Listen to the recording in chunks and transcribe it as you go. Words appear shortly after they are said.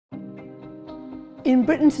In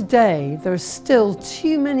Britain today, there are still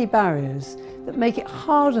too many barriers that make it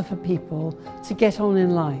harder for people to get on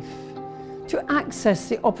in life, to access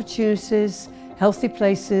the opportunities, healthy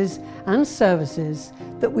places and services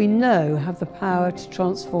that we know have the power to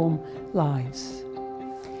transform lives.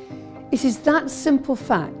 It is that simple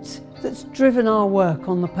fact that's driven our work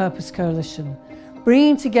on the Purpose Coalition,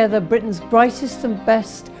 bringing together Britain's brightest and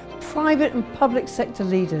best private and public sector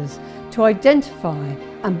leaders to identify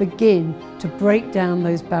and begin to break down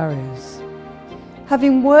those barriers.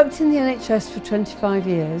 Having worked in the NHS for 25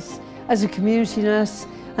 years as a community nurse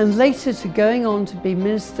and later to going on to be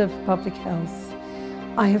Minister for Public Health,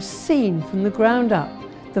 I have seen from the ground up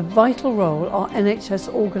the vital role our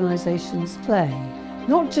NHS organisations play,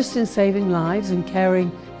 not just in saving lives and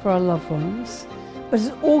caring for our loved ones, but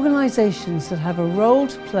as organisations that have a role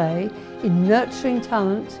to play in nurturing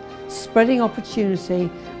talent, spreading opportunity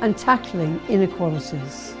and tackling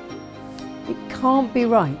inequalities. It can't be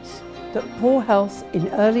right that poor health in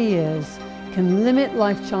early years can limit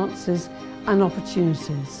life chances and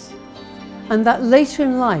opportunities, and that later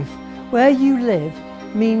in life where you live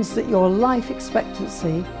means that your life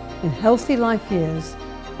expectancy in healthy life years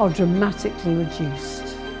are dramatically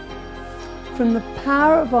reduced. From the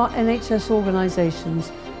power of our NHS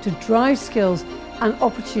organisations to drive skills and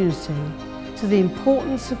opportunity, to the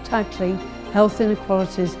importance of tackling health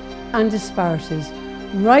inequalities and disparities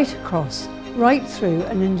right across, right through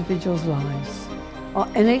an individual's lives, our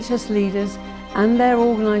NHS leaders and their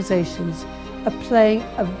organisations are playing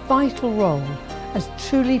a vital role as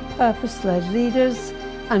truly purpose-led leaders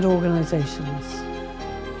and organisations.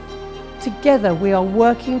 Together we are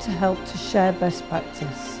working to help to share best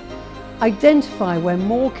practice, identify where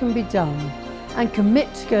more can be done and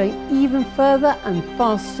commit to going even further and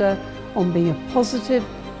faster on being a positive,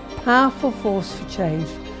 powerful force for change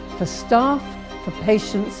for staff, for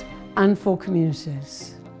patients and for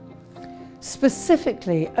communities.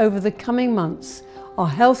 Specifically, over the coming months, our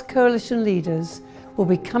Health Coalition leaders will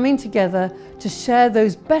be coming together to share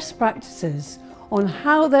those best practices on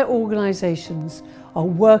how their organisations are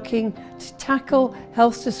working to tackle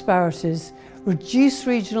health disparities, reduce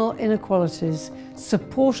regional inequalities,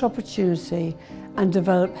 support opportunity and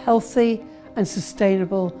develop healthy and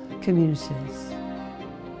sustainable communities.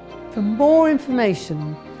 For more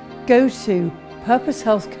information, go to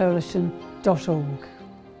purposehealthcoalition.org.